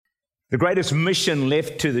The greatest mission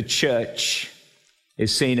left to the church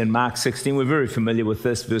is seen in Mark 16. We're very familiar with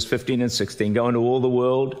this, verse 15 and 16. Go into all the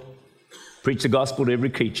world, preach the gospel to every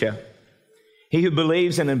creature. He who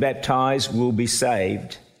believes and is baptized will be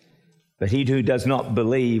saved, but he who does not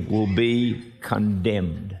believe will be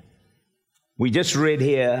condemned. We just read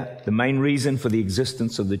here the main reason for the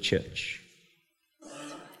existence of the church.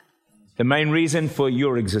 The main reason for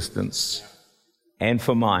your existence and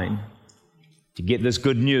for mine, to get this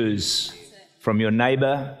good news from your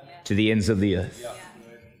neighbor to the ends of the earth.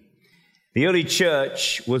 The early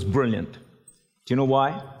church was brilliant. Do you know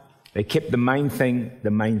why? They kept the main thing the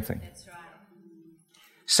main thing. That's right.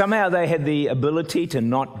 Somehow they had the ability to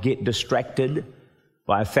not get distracted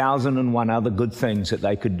by 1,001 other good things that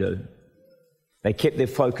they could do. They kept their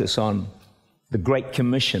focus on the Great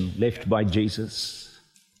Commission left by Jesus.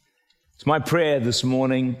 It's my prayer this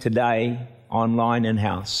morning, today, online and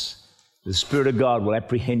house, the Spirit of God will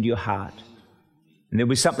apprehend your heart. And there'll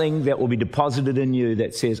be something that will be deposited in you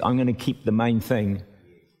that says, I'm going to keep the main thing,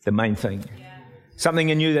 the main thing. Yeah. Something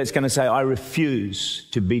in you that's going to say, I refuse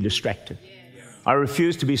to be distracted. Yeah. I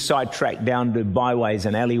refuse to be sidetracked down to byways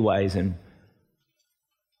and alleyways and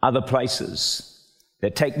other places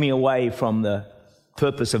that take me away from the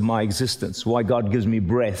purpose of my existence, why God gives me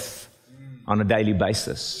breath on a daily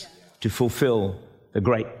basis to fulfill the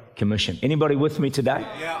Great Commission. Anybody with me today?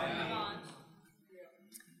 Yeah.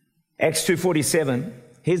 Acts 2:47,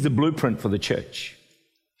 here's the blueprint for the church.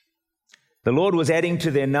 The Lord was adding to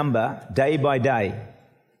their number day by day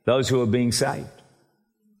those who were being saved.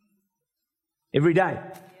 Every day.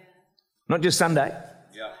 Not just Sunday.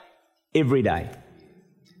 Yeah. Every day.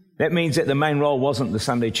 That means that the main role wasn't the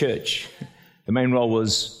Sunday church. The main role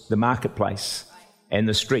was the marketplace and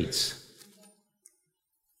the streets.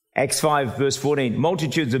 Acts 5 verse 14,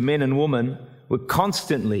 multitudes of men and women were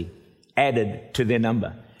constantly added to their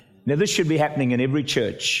number. Now this should be happening in every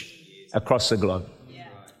church across the globe.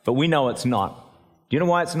 But we know it's not. Do you know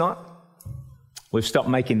why it's not? We've stopped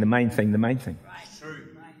making the main thing the main thing.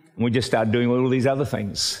 And we just start doing all these other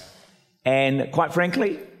things. And quite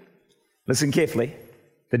frankly, listen carefully,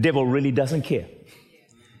 the devil really doesn't care.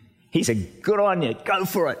 He said, good on you, go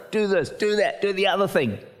for it, do this, do that, do the other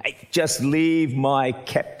thing. Hey, just leave my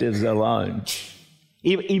captives alone.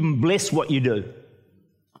 Even bless what you do,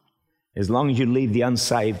 as long as you leave the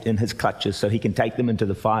unsaved in his clutches so he can take them into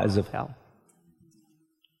the fires of hell.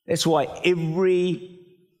 That's why every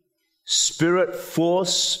spirit,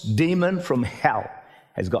 force, demon from hell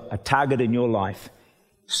has got a target in your life.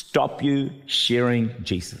 Stop you sharing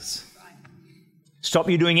Jesus. Stop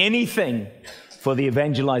you doing anything for the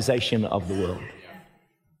evangelization of the world.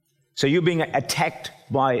 So you're being attacked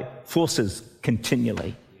by forces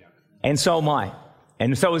continually. And so am I.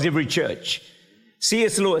 And so is every church.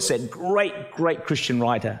 C.S. Lewis, a great Christian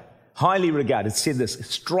writer, highly regarded, said this,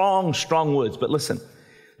 strong words. But listen,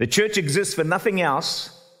 the church exists for nothing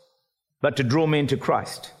else but to draw men to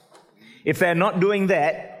Christ. If they're not doing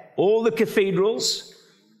that, all the cathedrals,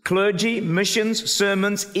 clergy, missions,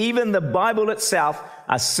 sermons, even the Bible itself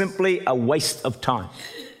are simply a waste of time.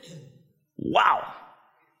 Wow!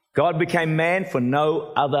 God became man for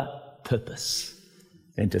no other purpose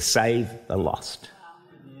than to save the lost.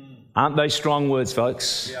 Aren't they strong words,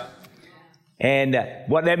 folks? Yeah. And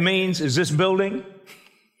what that means is this building,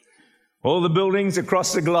 all the buildings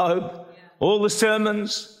across the globe, all the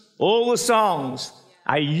sermons, all the songs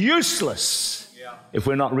are useless if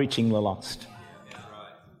we're not reaching the lost.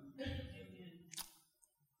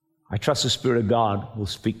 I trust the Spirit of God will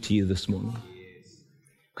speak to you this morning.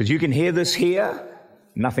 Because you can hear this here,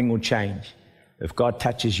 nothing will change. If God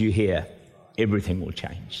touches you here, everything will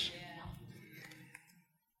change.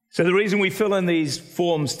 So the reason we fill in these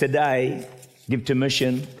forms today, Give to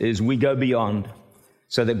Mission, is we go beyond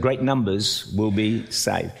so that great numbers will be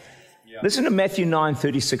saved. Yeah. Listen to Matthew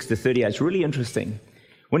 9:36-38. It's really interesting.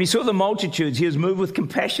 When he saw the multitudes, he was moved with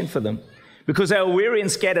compassion for them because they were weary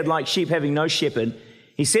and scattered like sheep having no shepherd.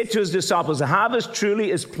 He said to his disciples, the harvest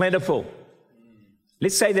truly is plentiful.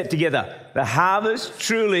 Let's say that together. The harvest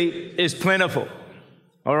truly is plentiful.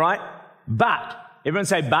 All right? But, everyone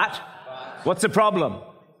say but. What's the problem?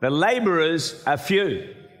 The laborers are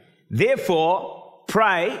few. Therefore,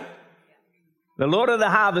 pray the Lord of the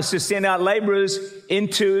harvest to send out laborers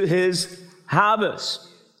into his harvest.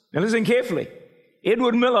 Now listen carefully.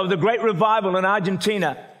 Edward Miller of the Great Revival in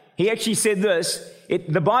Argentina, he actually said this,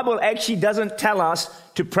 the Bible actually doesn't tell us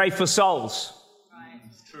to pray for souls.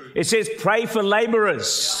 It says pray for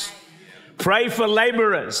laborers. Pray for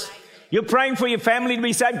laborers. You're praying for your family to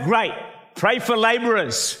be saved? Great. Pray for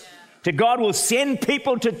laborers. To God will send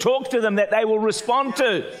people to talk to them that they will respond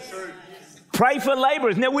to. Pray for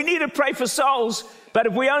laborers. Now, we need to pray for souls, but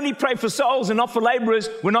if we only pray for souls and not for laborers,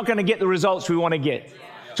 we're not going to get the results we want to get.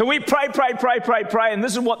 So we pray, and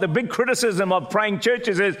this is what the big criticism of praying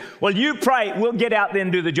churches is. Well, you pray, we'll get out there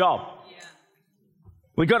and do the job.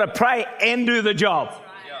 We've got to pray and do the job.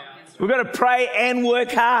 We've got to pray and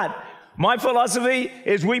work hard. My philosophy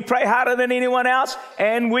is we pray harder than anyone else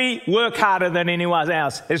and we work harder than anyone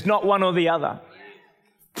else. It's not one or the other.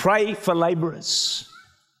 Pray for laborers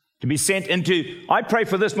to be sent into, I pray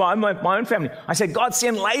for this, my own family. I say, God,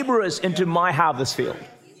 send laborers into my harvest field.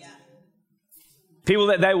 People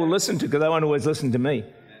that they will listen to, because they won't always listen to me.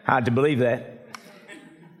 Hard to believe that.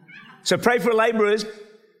 So pray for laborers,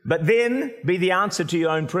 but then be the answer to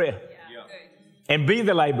your own prayer. And be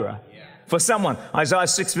the laborer for someone. Isaiah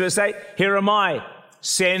 6 verse 8, here am I,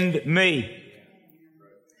 send me.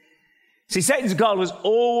 See, Satan's goal has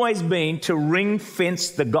always been to ring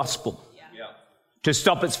fence the gospel, to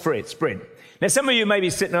stop its spread. Now, some of you may be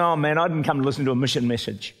sitting, oh man, I didn't come to listen to a mission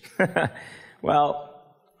message. Well,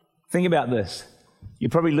 think about this. You're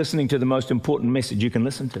probably listening to the most important message you can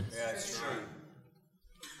listen to. That's true.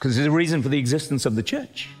 Because there's a reason for the existence of the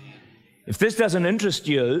church. If this doesn't interest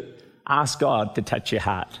you, ask God to touch your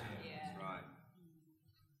heart.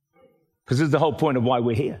 Because this is the whole point of why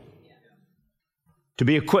we're here. To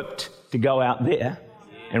be equipped to go out there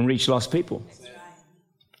and reach lost people.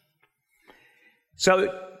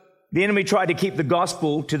 So the enemy tried to keep the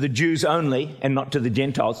gospel to the Jews only and not to the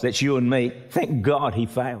Gentiles. That's you and me. Thank God he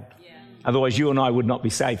failed. Otherwise, you and I would not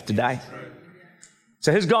be saved today.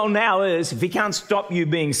 So his goal now is, if he can't stop you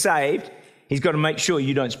being saved, he's got to make sure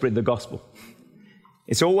you don't spread the gospel.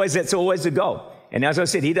 That's always the goal. And as I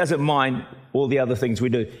said, he doesn't mind all the other things we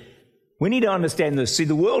do. We need to understand this. See,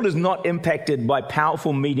 the world is not impacted by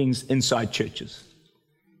powerful meetings inside churches.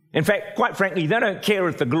 In fact, quite frankly, they don't care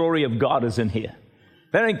if the glory of God is in here.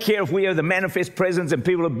 They don't care if we have the manifest presence and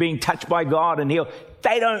people are being touched by God and healed.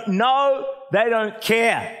 They don't know. They don't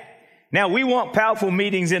care. Now, we want powerful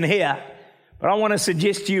meetings in here, but I want to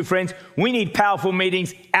suggest to you, friends, we need powerful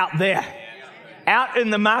meetings out there. Out in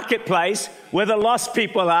the marketplace where the lost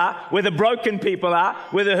people are, where the broken people are,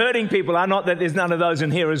 where the hurting people are. Not that there's none of those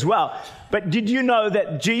in here as well. But did you know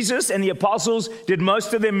that Jesus and the apostles did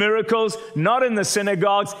most of their miracles not in the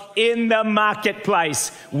synagogues, in the marketplace,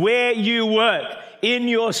 where you work, in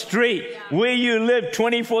your street, where you live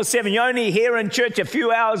 24/7. You're only here in church a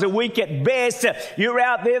few hours a week at best. You're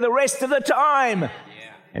out there the rest of the time.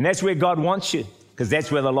 And that's where God wants you, because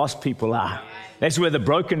that's where the lost people are. That's where the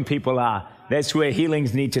broken people are. That's where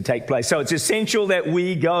healings need to take place. So it's essential that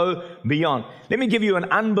we go beyond. Let me give you an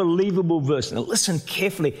unbelievable verse. Now listen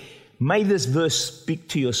carefully. May this verse speak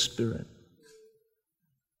to your spirit.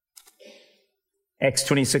 Acts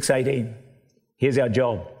 26:18. Here's our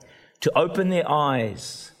job. To open their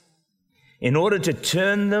eyes in order to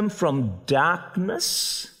turn them from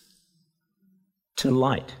darkness to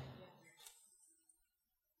light,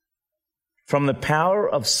 from the power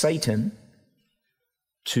of Satan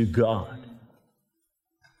to God.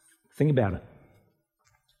 Think about it.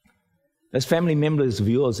 Those family members of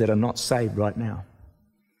yours that are not saved right now,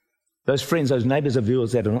 those friends, those neighbors of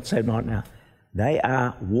yours that are not saved right now, they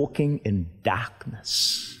are walking in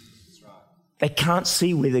darkness. They can't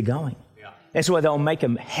see where they're going. That's why they'll make a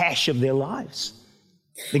hash of their lives.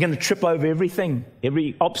 They're going to trip over everything,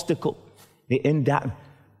 every obstacle. They're in darkness.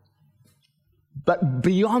 But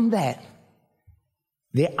beyond that,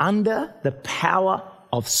 they're under the power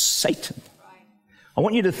of Satan. I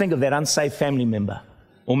want you to think of that unsaved family member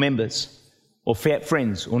or members or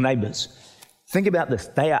friends or neighbors. Think about this.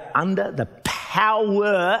 They are under the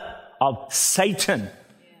power of Satan.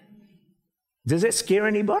 Does that scare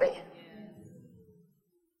anybody?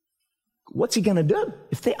 What's he going to do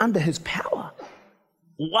if they're under his power?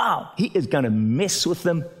 Wow, he is going to mess with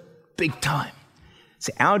them big time.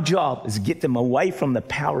 So our job is to get them away from the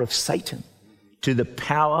power of Satan to the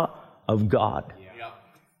power of God.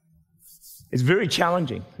 It's very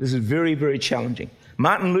challenging. This is very, very challenging.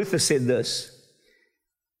 Martin Luther said this: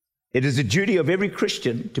 it is the duty of every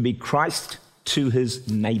Christian to be Christ to his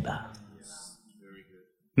neighbor.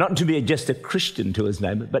 Not to be just a Christian to his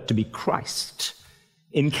neighbor, but to be Christ.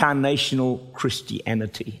 Incarnational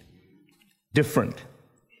Christianity. Different.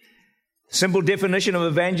 Simple definition of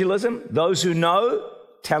evangelism: those who know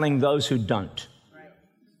telling those who don't.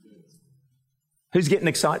 Who's getting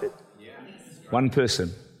excited? One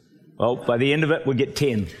person. Well, by the end of it, we'll get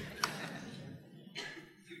 10.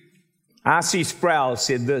 R.C. Sproul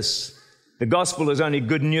said this: the gospel is only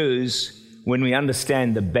good news when we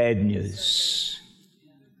understand the bad news.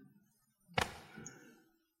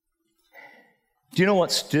 Do you know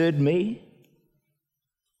what stirred me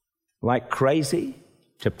like crazy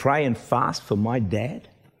to pray and fast for my dad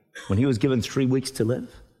when he was given 3 weeks to live?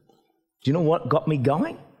 Do you know what got me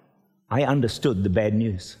going? I understood the bad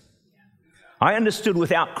news. I understood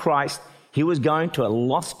without Christ, he was going to a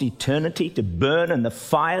lost eternity to burn in the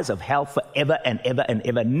fires of hell forever and ever and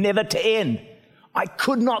ever, never to end. I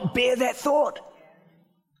could not bear that thought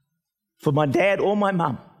for my dad or my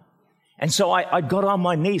mum. And so I got on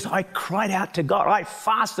my knees. I cried out to God. I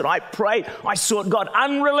fasted. I prayed. I sought God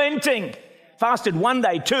unrelenting. Fasted 1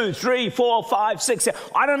 day, 2, 3, 4, 5, 6, 7.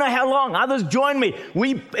 I don't know how long. Others joined me.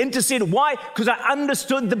 We interceded. Why? Because I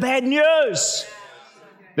understood the bad news.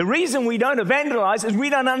 The reason we don't evangelize is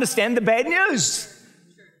we don't understand the bad news.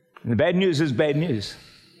 And the bad news is bad news.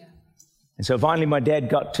 And so finally my dad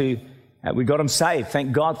we got him saved.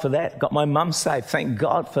 Thank God for that. Got my mum saved. Thank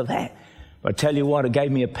God for that. But I tell you what, it gave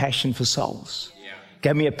me a passion for souls.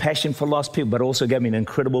 Gave me a passion for lost people, but also gave me an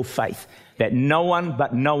incredible faith that no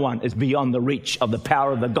one is beyond the reach of the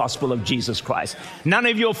power of the gospel of Jesus Christ. None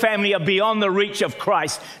of your family are beyond the reach of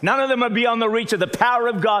Christ. None of them are beyond the reach of the power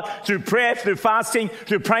of God through prayer, through fasting,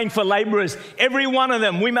 through praying for laborers. Every one of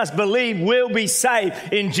them, we must believe, will be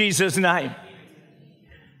saved in Jesus' name.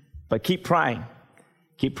 But keep praying.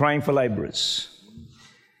 Keep praying for laborers.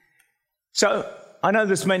 So, I know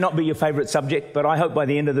this may not be your favorite subject, but I hope by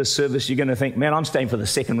the end of this service you're going to think, man, I'm staying for the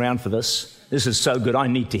second round for this. This is so good. I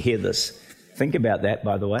need to hear this. Think about that,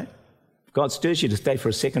 by the way. If God stirs you to stay for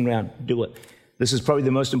a second round, do it. This is probably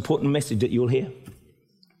the most important message that you'll hear.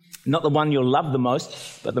 Not the one you'll love the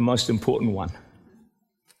most, but the most important one.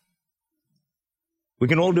 We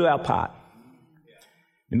can all do our part.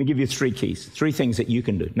 Let me give you 3 keys, 3 things that you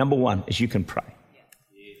can do. Number 1 is you can pray.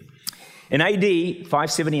 In AD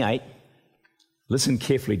 578, listen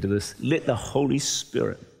carefully to this. Let the Holy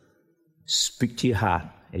Spirit speak to your heart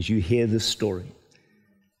as you hear this story.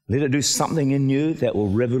 Let it do something in you that will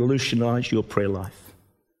revolutionize your prayer life.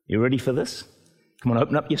 You ready for this? Come on,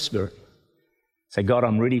 open up your spirit. Say, God,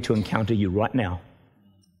 I'm ready to encounter you right now.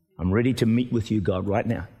 I'm ready to meet with you, God, right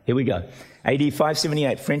now. Here we go. AD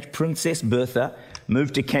 578, French Princess Bertha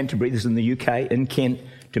moved to Canterbury, this is in the UK, in Kent,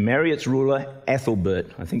 to marry its ruler,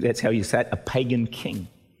 Ethelbert. I think that's how you say it, a pagan king.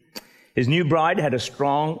 His new bride had a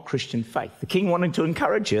strong Christian faith. The king wanted to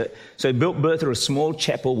encourage her, so he built Bertha a small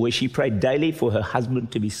chapel where she prayed daily for her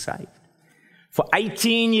husband to be saved. For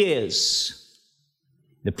 18 years,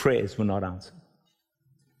 the prayers were not answered.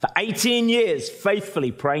 For 18 years,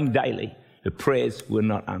 faithfully praying daily, the prayers were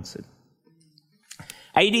not answered.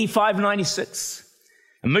 AD 596,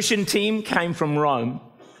 a mission team came from Rome,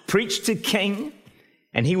 preached to king,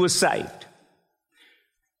 and he was saved.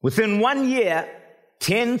 Within 1 year,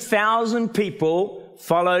 10,000 people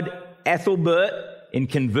followed Ethelbert in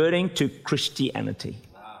converting to Christianity.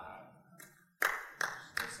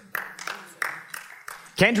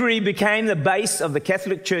 Canterbury became the base of the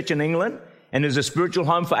Catholic Church in England and is a spiritual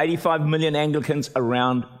home for 85 million Anglicans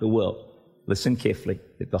around the world. Listen carefully.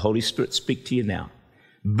 Let the Holy Spirit speak to you now.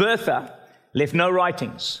 Bertha left no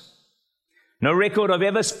writings, no record of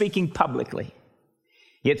ever speaking publicly.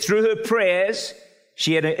 Yet through her prayers,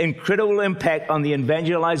 she had an incredible impact on the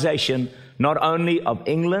evangelization, not only of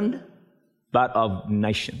England, but of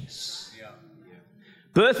nations.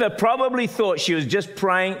 Bertha probably thought she was just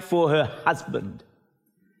praying for her husband,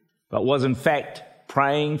 but was in fact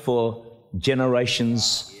praying for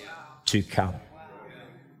generations to come.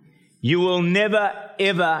 You will never,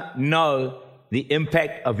 ever know the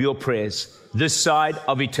impact of your prayers this side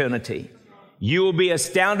of eternity. You will be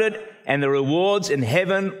astounded, and the rewards in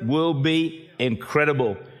heaven will be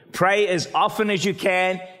incredible. Pray as often as you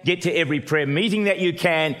can. Get to every prayer meeting that you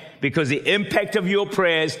can, because the impact of your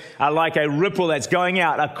prayers are like a ripple that's going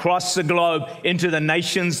out across the globe into the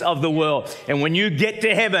nations of the world. And when you get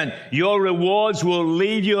to heaven, your rewards will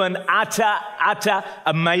leave you in utter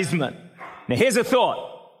amazement. Now, here's a thought.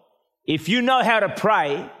 If you know how to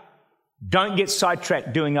pray, don't get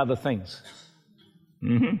sidetracked doing other things.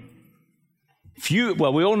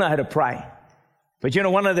 Well, we all know how to pray. But you know,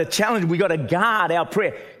 one of the challenges, we got to guard our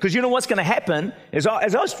prayer. Because you know what's going to happen is,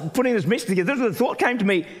 as I was putting this message together, this thought came to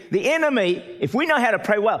me. The enemy, if we know how to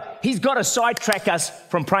pray well, he's got to sidetrack us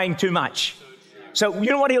from praying too much. So you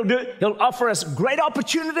know what he'll do? He'll offer us great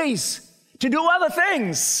opportunities to do other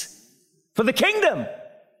things for the kingdom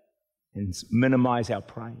and minimize our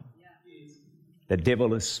praying. The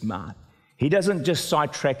devil is smart. He doesn't just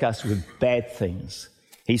sidetrack us with bad things.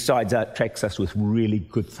 He sidetracks us with really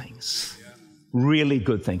good things. Really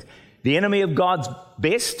good things. The enemy of God's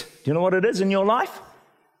best, do you know what it is in your life?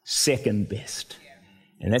 Second best.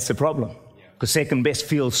 And that's the problem. Because second best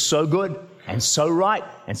feels so good and so right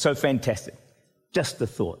and so fantastic. Just a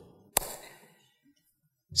thought.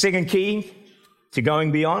 Second key to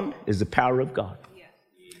going beyond is the power of God.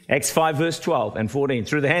 Acts 5 verse 12 and 14.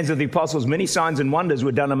 Through the hands of the apostles, many signs and wonders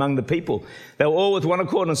were done among the people. They were all with one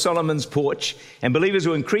accord on Solomon's porch, and believers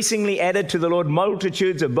were increasingly added to the Lord,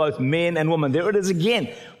 multitudes of both men and women. There it is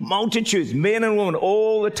again. Multitudes, men and women,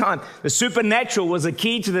 all the time. The supernatural was the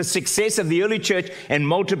key to the success of the early church and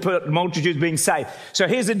multitudes being saved. So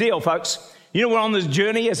here's the deal, folks. You know, we're on this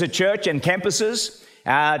journey as a church and campuses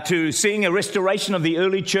to seeing a restoration of the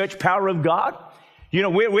early church power of God. You know,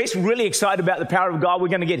 we're really excited about the power of God. We're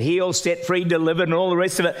going to get healed, set free, delivered, and all the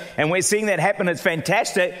rest of it. And we're seeing that happen. It's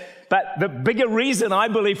fantastic. But the bigger reason, I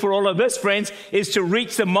believe, for all of this, friends, is to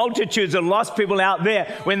reach the multitudes of lost people out there.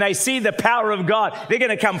 When they see the power of God, they're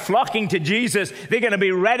going to come flocking to Jesus. They're going to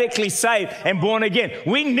be radically saved and born again.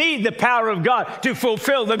 We need the power of God to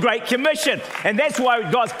fulfill the Great Commission. And that's why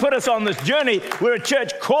God's put us on this journey. We're a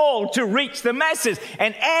church called to reach the masses.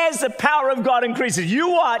 And as the power of God increases,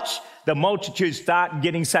 you watch the multitudes start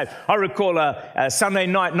getting saved. I recall a Sunday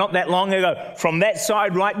night not that long ago, from that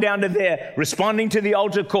side right down to there, responding to the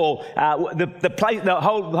altar call. The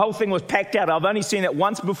whole thing was packed out. I've only seen it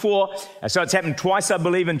once before, so it's happened twice, I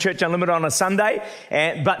believe, in Church Unlimited on a Sunday.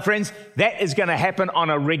 But friends, that is going to happen on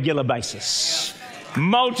a regular basis.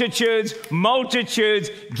 Multitudes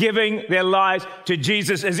giving their lives to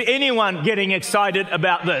Jesus. Is anyone getting excited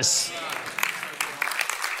about this?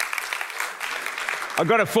 I've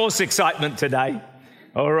got to force excitement today.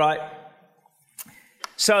 All right.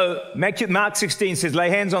 So Mark 16 says, lay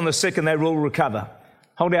hands on the sick and they will recover.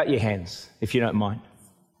 Hold out your hands, if you don't mind.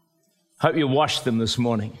 Hope you washed them this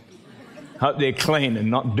morning. Hope they're clean and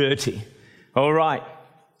not dirty. All right.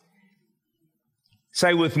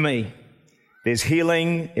 Say with me, there's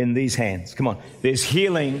healing in these hands. Come on. There's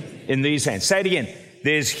healing in these hands. Say it again.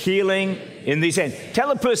 There's healing in these hands. Tell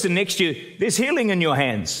the person next to you, there's healing in your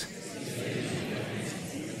hands.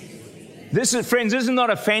 This is, friends, this is not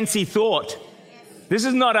a fancy thought. This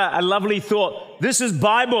is not a lovely thought. This is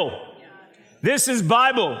Bible. This is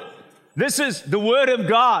Bible. This is the Word of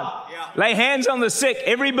God. Lay hands on the sick.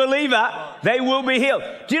 Every believer, they will be healed.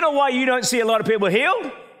 Do you know why you don't see a lot of people healed?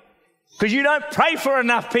 Because you don't pray for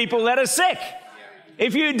enough people that are sick.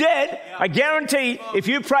 If you did, I guarantee if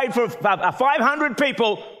you prayed for 500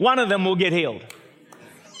 people, one of them will get healed.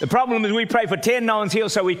 The problem is we pray for 10, no one's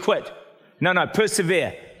healed, so we quit. No,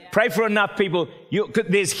 persevere. Pray for enough people.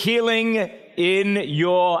 There's healing in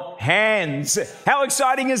your hands. How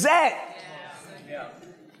exciting is that?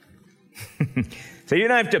 So you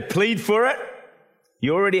don't have to plead for it.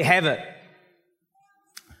 You already have it.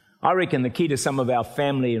 I reckon the key to some of our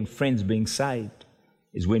family and friends being saved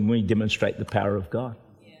is when we demonstrate the power of God.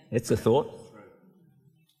 That's a thought.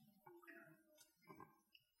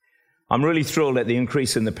 I'm really thrilled at the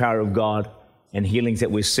increase in the power of God and healings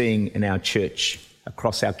that we're seeing in our church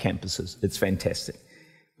across our campuses. It's fantastic.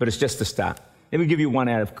 But it's just a start. Let me give you one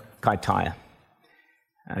out of Kaitaia.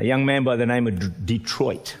 A young man by the name of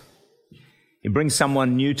Detroit. He brings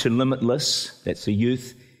someone new to Limitless, that's the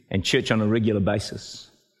youth, and church on a regular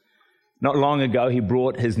basis. Not long ago, he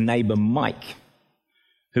brought his neighbor Mike,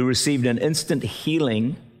 who received an instant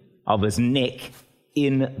healing of his neck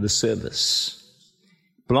in the service.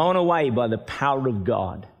 Blown away by the power of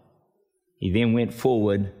God, he then went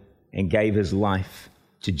forward and gave his life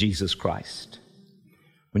to Jesus Christ.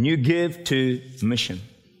 When you give to mission,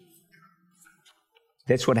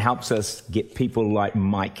 that's what helps us get people like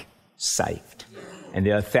Mike saved. And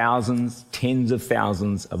there are thousands, tens of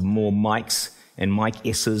thousands of more Mikes and Mike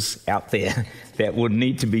S's out there that would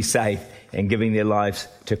need to be saved and giving their lives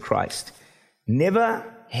to Christ. Never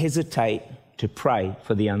hesitate to pray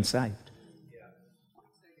for the unsaved.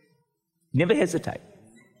 Never hesitate.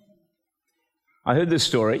 I heard this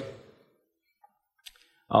story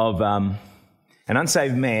of an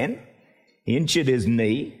unsaved man. He injured his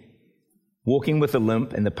knee, walking with a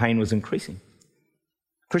limp, and the pain was increasing.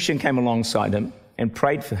 A Christian came alongside him and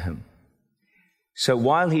prayed for him. So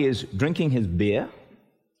while he is drinking his beer,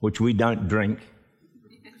 which we don't drink,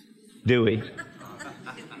 do we?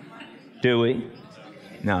 Do we?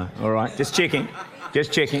 No, all right, just checking.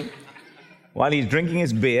 While he's drinking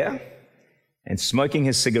his beer and smoking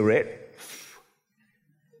his cigarette,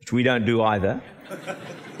 which we don't do either,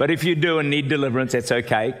 but if you do and need deliverance, that's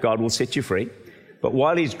okay. God will set you free. But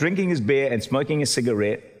while he's drinking his beer and smoking a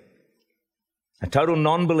cigarette, a total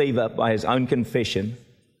non-believer by his own confession,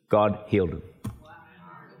 God healed him.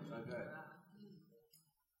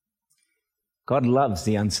 God loves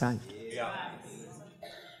the unsaved.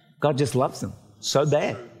 God just loves them so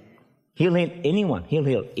bad. He'll heal anyone. He'll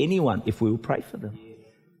heal anyone if we will pray for them.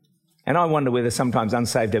 And I wonder whether sometimes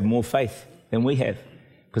unsaved have more faith than we have.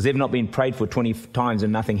 because they've not been prayed for 20 times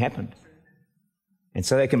and nothing happened. And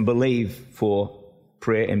so they can believe for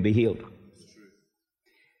prayer and be healed.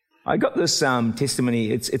 I got this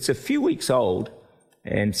testimony. It's a few weeks old,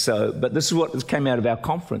 but this is what came out of our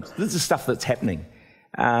conference. This is stuff that's happening.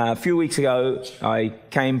 A few weeks ago, I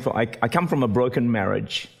come from a broken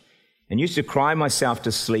marriage and used to cry myself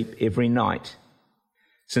to sleep every night.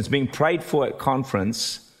 Since being prayed for at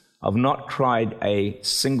conference, I've not cried a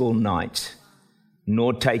single night,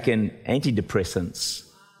 nor taken antidepressants,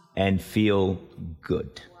 and feel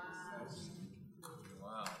good.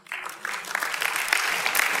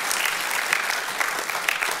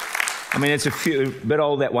 I mean, it's a bit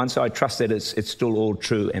old, that one, so I trust that it's still all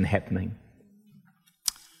true and happening.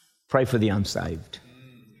 Pray for the unsaved.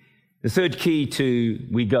 The third key to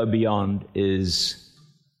we go beyond is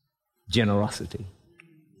generosity.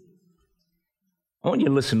 I want you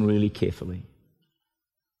to listen really carefully.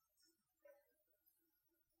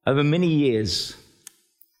 Over many years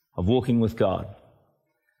of walking with God,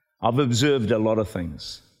 I've observed a lot of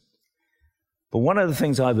things. But one of the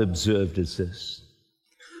things I've observed is this,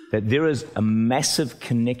 that there is a massive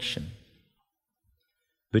connection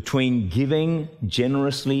between giving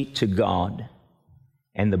generously to God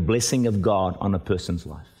and the blessing of God on a person's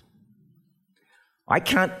life. I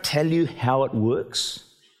can't tell you how it works.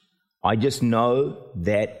 I just know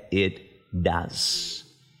that it does.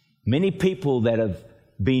 Many people that have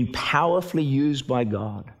been powerfully used by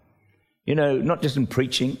God, not just in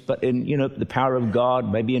preaching, but in, the power of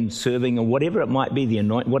God, maybe in serving or whatever it might be, the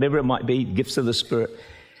anointing, whatever it might be, gifts of the Spirit.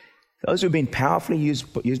 Those who have been powerfully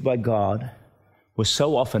used by God were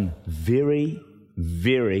so often very,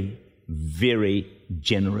 very, very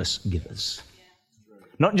generous givers.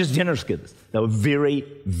 Not just generous givers, they were very,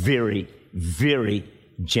 very, very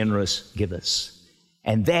generous givers.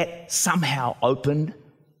 And that somehow opened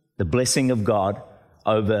the blessing of God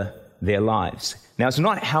over their lives. Now, it's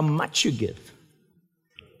not how much you give,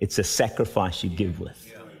 it's the sacrifice you give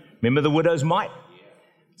with. Remember the widow's mite?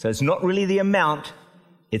 So it's not really the amount,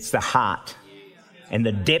 it's the heart and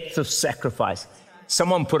the depth of sacrifice.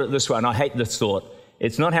 Someone put it this way, and I hate this thought.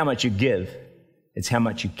 It's not how much you give, it's how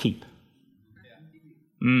much you keep.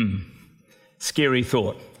 Scary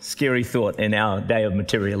thought in our day of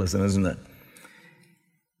materialism, isn't it?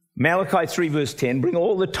 Malachi 3 verse 10, bring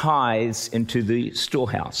all the tithes into the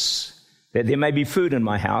storehouse, that there may be food in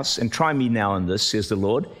my house, and try me now in this, says the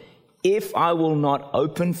Lord, if I will not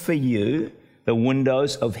open for you the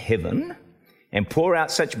windows of heaven and pour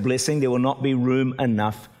out such blessing, there will not be room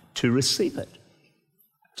enough to receive it.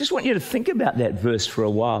 Just want you to think about that verse for a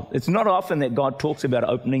while. It's not often that God talks about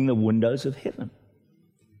opening the windows of heaven.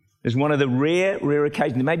 It's one of the rare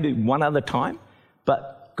occasions. There may be one other time,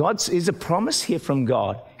 but is a promise here from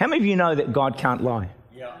God. How many of you know that God can't lie?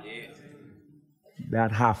 Yeah.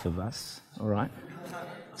 About half of us, all right?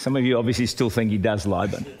 Some of you obviously still think he does lie,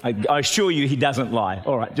 but I assure you he doesn't lie.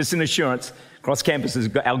 All right, just an assurance. Cross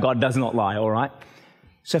campuses, our God does not lie, all right?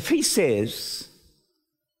 So if he says,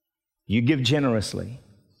 you give generously,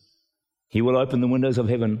 he will open the windows of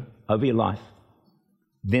heaven over your life,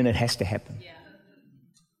 then it has to happen. Yeah.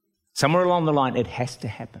 Somewhere along the line, it has to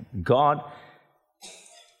happen. God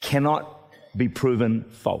cannot be proven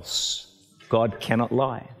false. God cannot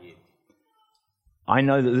lie. I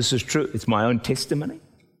know that this is true. It's my own testimony.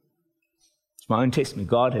 It's my own testimony.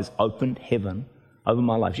 God has opened heaven over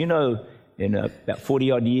my life. In about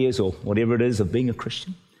 40-odd years or whatever it is of being a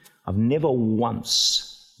Christian, I've never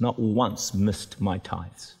once, not once, missed my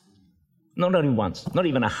tithes. Not only once, not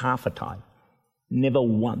even a half a tithe. Never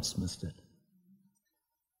once missed it.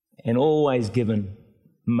 And always given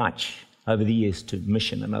much over the years to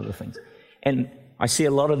mission and other things. And I see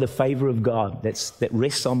a lot of the favor of God that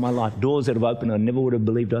rests on my life. Doors that have opened I never would have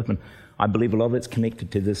believed open. I believe a lot of it's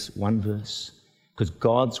connected to this one verse. Because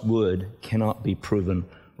God's word cannot be proven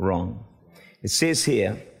wrong. It says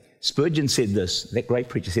here, Spurgeon said this, that great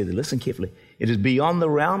preacher said that, listen carefully. It is beyond the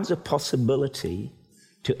realms of possibility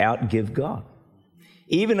to outgive God.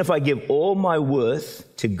 Even if I give all my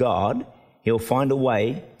worth to God, he'll find a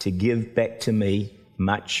way to give back to me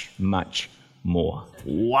much, much more.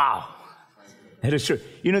 Wow. That is true.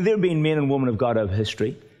 There have been men and women of God over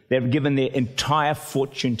history that have given their entire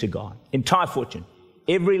fortune to God. Entire fortune.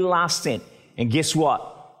 Every last cent. And guess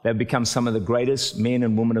what? They've become some of the greatest men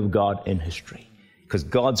and women of God in history. Because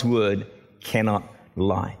God's word cannot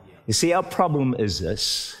lie. You see, our problem is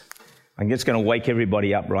this. I'm just going to wake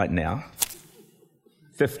everybody up right now.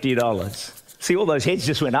 $50. See, all those heads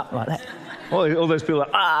just went up like that. All those people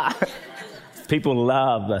are, People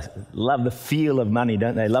love the feel of money,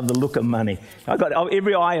 don't they? Love the look of money.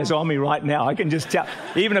 Every eye is on me right now. I can just tell,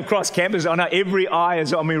 even across campus, I know every eye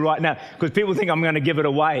is on me right now because people think I'm going to give it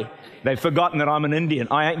away. They've forgotten that I'm an Indian.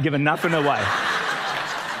 I ain't giving nothing away.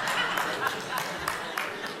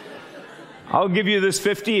 I'll give you this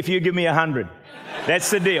 50 if you give me 100. That's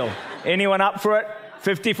the deal. Anyone up for it?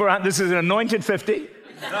 50 for 100. This is an anointed 50.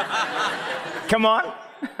 Come on.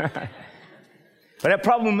 But our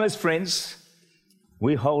problem is, friends,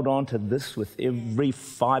 we hold on to this with every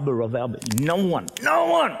fiber of our being. No one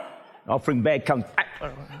offering bag comes,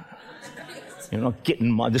 you're not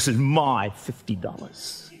getting this is my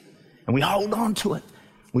 $50. And we hold on to it.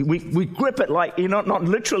 We grip it like, not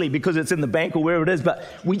literally because it's in the bank or wherever it is, but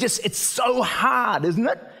it's so hard, isn't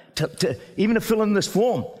it? To even to fill in this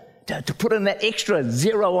form, to put in that extra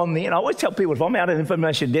zero on the end. I always tell people, if I'm out at the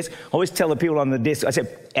information desk, I always tell the people on the desk, I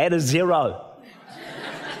say, add a zero.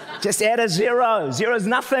 Just add a zero. Zero's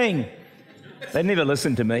nothing. They never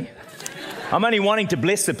listen to me. I'm only wanting to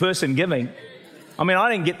bless the person giving. I mean,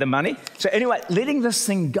 I didn't get the money. So anyway, letting this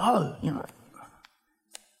thing go,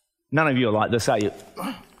 None of you are like this, are you?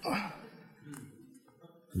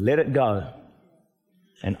 Let it go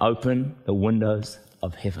and open the windows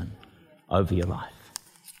of heaven over your life.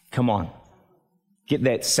 Come on. Get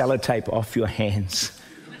that sellotape off your hands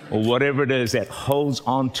or whatever it is that holds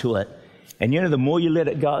on to it. And the more you let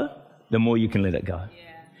it go, the more you can let it go.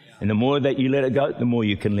 And the more that you let it go, the more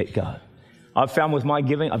you can let go. I've found with my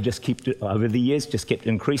giving, I've just kept it over the years, just kept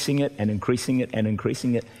increasing it and increasing it and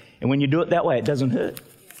increasing it. And when you do it that way, it doesn't hurt.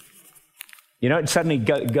 You don't suddenly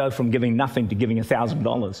go from giving nothing to giving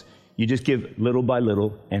 $1,000. You just give little by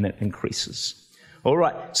little and it increases. All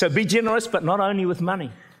right, so be generous, but not only with money.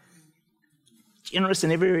 Generous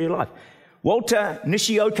in every area of your life. Walter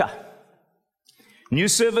Nishioka. New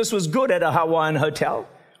service was good at a Hawaiian hotel.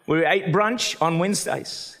 We ate brunch on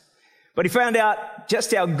Wednesdays. But he found out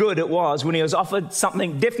just how good it was when he was offered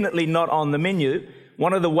something definitely not on the menu,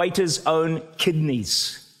 one of the waiter's own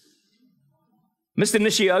kidneys. Mr.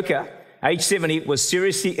 Nishioka, age 70, was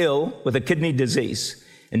seriously ill with a kidney disease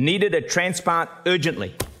and needed a transplant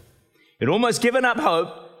urgently. He'd almost given up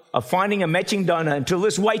hope of finding a matching donor until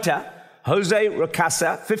this waiter, Jose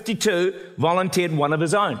Ricasa, 52, volunteered one of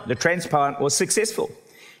his own. The transplant was successful.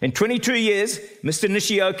 In 22 years, Mr.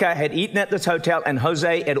 Nishioka had eaten at this hotel and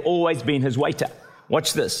Jose had always been his waiter.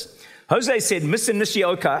 Watch this. Jose said, Mr.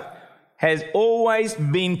 Nishioka has always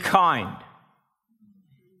been kind.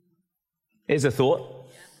 There's a thought.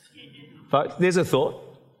 Folks, there's a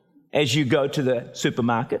thought. As you go to the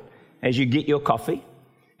supermarket, as you get your coffee,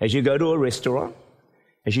 as you go to a restaurant,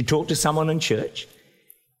 as you talk to someone in church,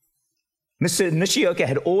 Mr. Nishioka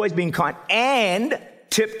had always been kind and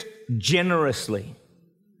tipped generously.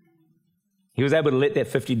 He was able to let that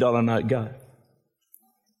 $50 note go.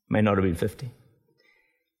 May not have been 50.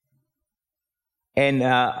 And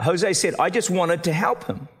Jose said, I just wanted to help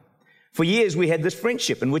him. For years, we had this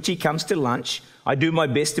friendship in which he comes to lunch. I do my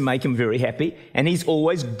best to make him very happy, and he's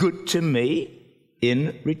always good to me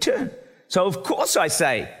in return. So, of course, I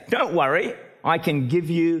say, don't worry, I can give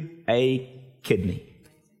you a kidney.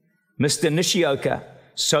 Mr. Nishioka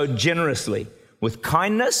so generously with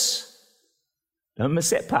kindness, don't miss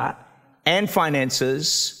that part, and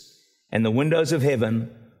finances, and the windows of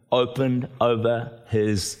heaven opened over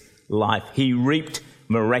his life. He reaped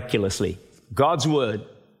miraculously. God's word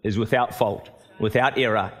is without fault, without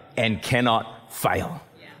error, and cannot fail.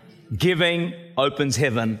 Giving opens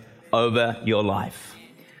heaven over your life.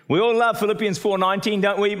 We all love Philippians 4:19,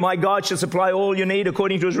 don't we? My God shall supply all you need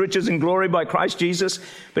according to his riches and glory by Christ Jesus.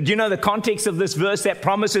 But do you know the context of this verse? That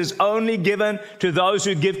promise is only given to those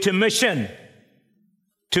who give to mission.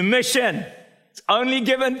 To mission. It's only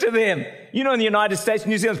given to them. You know, in the United States,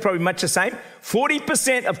 New Zealand's probably much the same.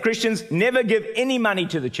 40% of Christians never give any money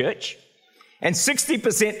to the church, and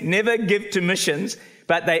 60% never give to missions,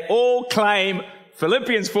 but they all claim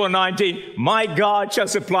Philippians 4:19, my God shall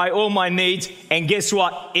supply all my needs, and guess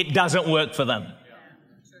what? It doesn't work for them.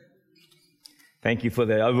 Thank you for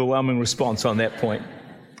the overwhelming response on that point.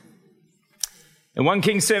 In 1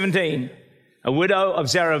 Kings 17, a widow of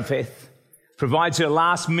Zarephath provides her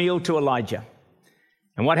last meal to Elijah.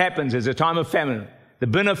 And what happens is a time of famine. The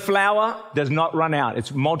bin of flour does not run out.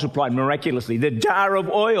 It's multiplied miraculously. The jar of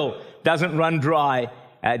oil doesn't run dry.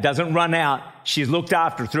 It doesn't run out. She's looked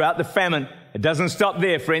after throughout the famine. It doesn't stop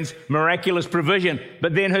there, friends. Miraculous provision.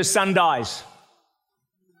 But then her son dies.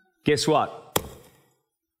 Guess what?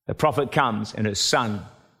 The prophet comes and her son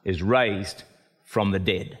is raised from the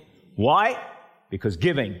dead. Why? Because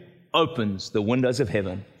giving opens the windows of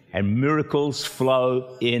heaven and miracles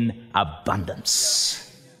flow in abundance.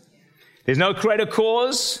 There's no greater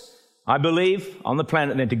cause, I believe, on the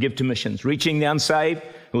planet than to give to missions, reaching the unsaved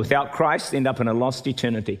who without Christ end up in a lost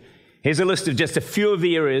eternity. Here's a list of just a few of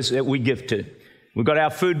the areas that we give to. We've got our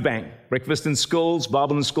food bank, breakfast in schools,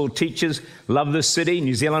 Bible in school teachers, Love This City,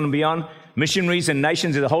 New Zealand and beyond, missionaries and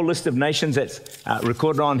nations. There's a whole list of nations that's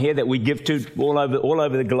recorded on here that we give to all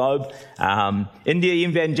over the globe. India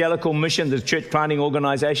Evangelical Mission, the church planting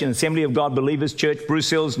organization, Assembly of God Believers Church, Bruce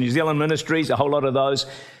Hills, New Zealand Ministries, a whole lot of those,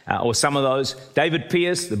 or some of those. David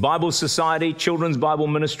Pierce, the Bible Society, Children's Bible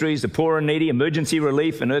Ministries, the poor and needy, emergency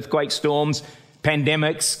relief and earthquake storms,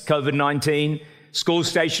 pandemics, COVID-19, school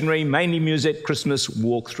stationery, mainly music, Christmas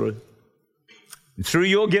walkthrough. And through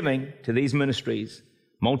your giving to these ministries,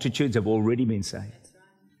 multitudes have already been saved.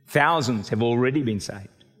 Thousands have already been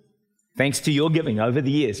saved. Thanks to your giving over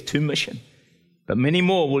the years to mission. But many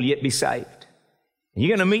more will yet be saved. And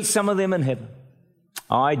you're going to meet some of them in heaven.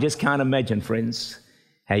 I just can't imagine, friends,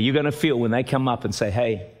 how you're going to feel when they come up and say,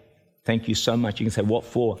 hey, thank you so much. You can say, what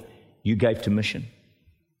for? You gave to mission.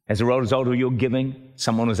 As a result of your giving,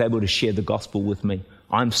 someone was able to share the gospel with me.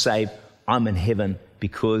 I'm saved. I'm in heaven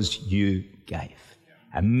because you gave.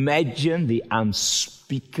 Imagine the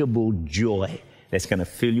unspeakable joy that's going to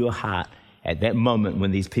fill your heart at that moment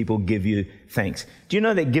when these people give you thanks. Do you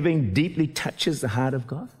know that giving deeply touches the heart of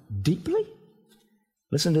God? Deeply?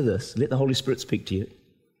 Listen to this. Let the Holy Spirit speak to you.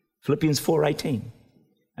 Philippians 4:18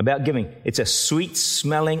 about giving. It's a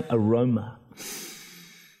sweet-smelling aroma.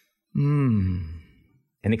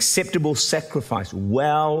 An acceptable sacrifice,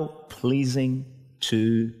 well-pleasing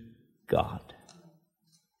to God.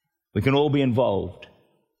 We can all be involved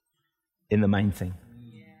in the main thing,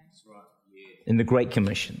 in the Great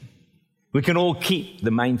Commission. We can all keep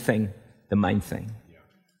the main thing the main thing.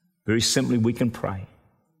 Very simply, we can pray.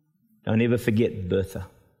 Don't ever forget Bertha.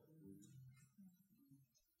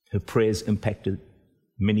 Her prayers impacted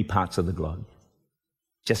many parts of the globe,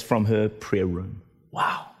 just from her prayer room.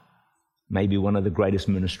 Wow. Maybe one of the greatest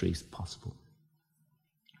ministries possible.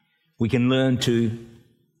 We can learn to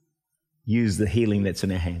use the healing that's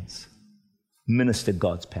in our hands. Minister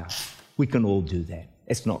God's power. We can all do that.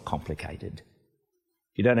 It's not complicated.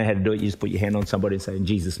 If you don't know how to do it, you just put your hand on somebody and say, in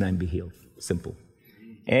Jesus' name be healed. Simple.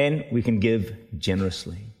 And we can give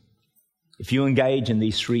generously. If you engage in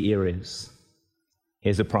these three areas,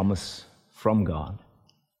 here's a promise from God.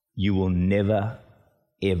 You will never,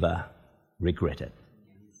 ever regret it.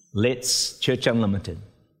 Let's, Church Unlimited,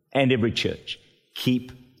 and every church,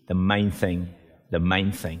 keep the main thing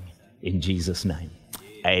in Jesus' name.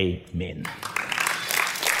 Amen.